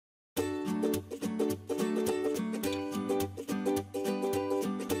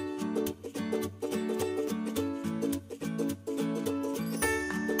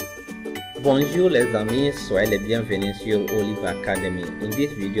Bonjour les amis, soyez les bienvenus sur Olive Academy. In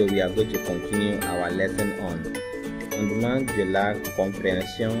this video, we are going to continue our lesson on fondement de la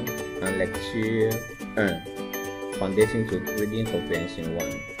compréhension en lecture 1. Foundation to Reading Comprehension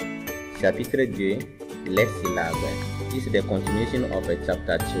 1. Chapitre 2, les syllabes. This is the continuation of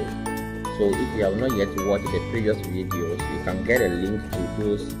chapter 2. So if you have not yet watched the previous videos, you can get a link to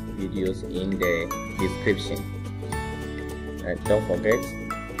those videos in the description. Don't forget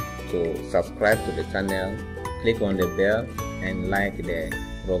to subscribe to the channel, click on the bell and like the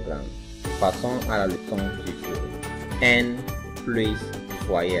program. Passons à la leçon du jour. N plus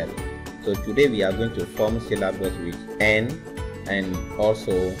voyelles. So today we are going to form syllables with N and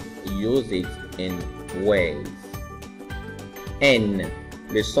also use it in ways. N.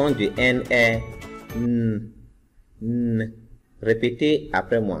 Le son du N est N. N. Répétez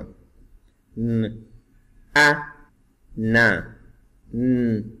après moi. N. A. Na.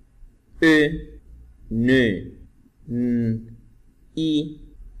 N. E, ne, n, I,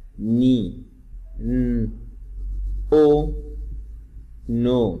 ni, n, o,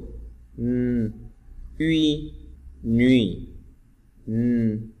 no, n, ui, nuit,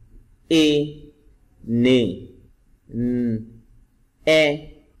 n, e, ne, n,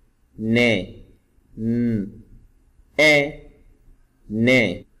 ne, n,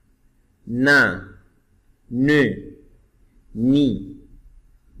 ne, na, ne, ni,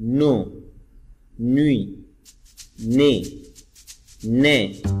 no, nuit, né,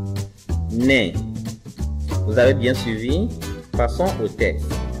 né. Vous avez bien suivi? Passons au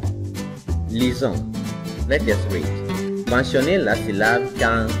texte. Lisons. Let us read. Mentionnez la syllabe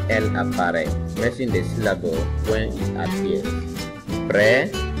quand elle apparaît. Mention the syllable when it appears.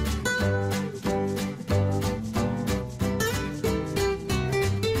 Prêt?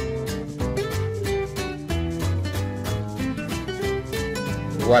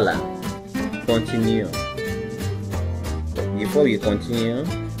 Voilà, continuons. Before we continue,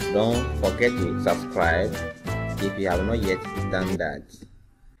 don't forget to subscribe if you have not yet done that.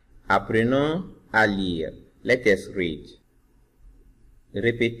 Apprenons à lire. Let us read.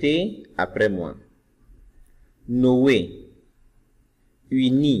 Répétez après moi. Noé,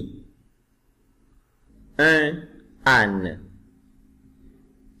 uni, un âne,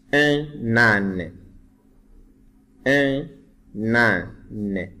 un âne, un âne.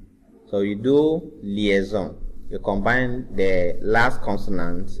 So you do liaison. You combine the last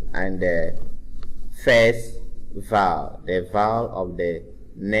consonant and the first vowel, the vowel of the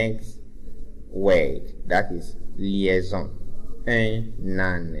next word. That is liaison. Un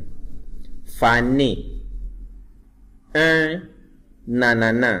âne. Fané. Un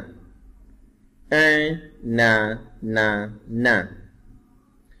nanana. Un na.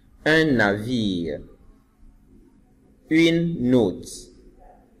 Un navire. Une note.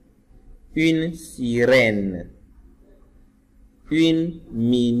 Une sirène, une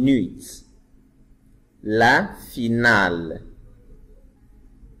minute, la finale.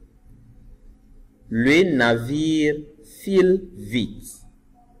 Le navire file vite.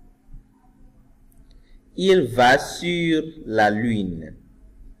 Il va sur la lune.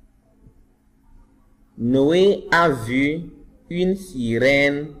 Noé a vu une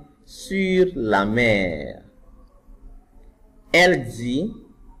sirène sur la mer. Elle dit: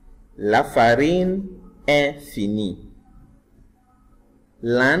 la farine est finie.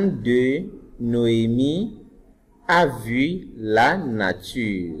 L'an de Noémie a vu la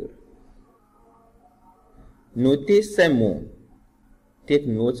nature. Notez ces mots. Take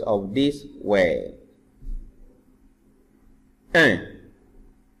note of this word. 1.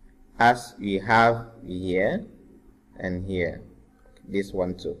 As we have here and here. This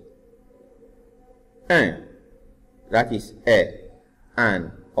one too. 1. That is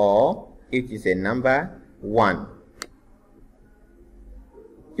an. Or it is a number 1.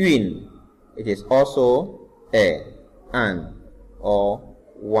 Une, it is also an or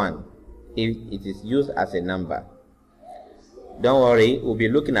 1 if it is used as a number. Don't worry, we'll be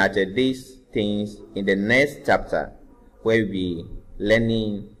looking at these things in the next chapter where we'll be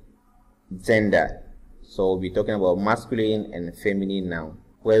learning gender. So we'll be talking about masculine and feminine now,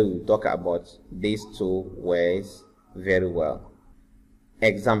 where we'll talk about these two words very well.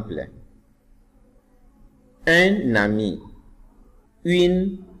 Exemple. Un ami.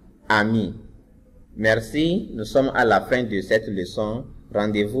 Une amie. Merci, nous sommes à la fin de cette leçon.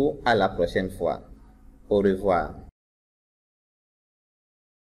 Rendez-vous à la prochaine fois. Au revoir.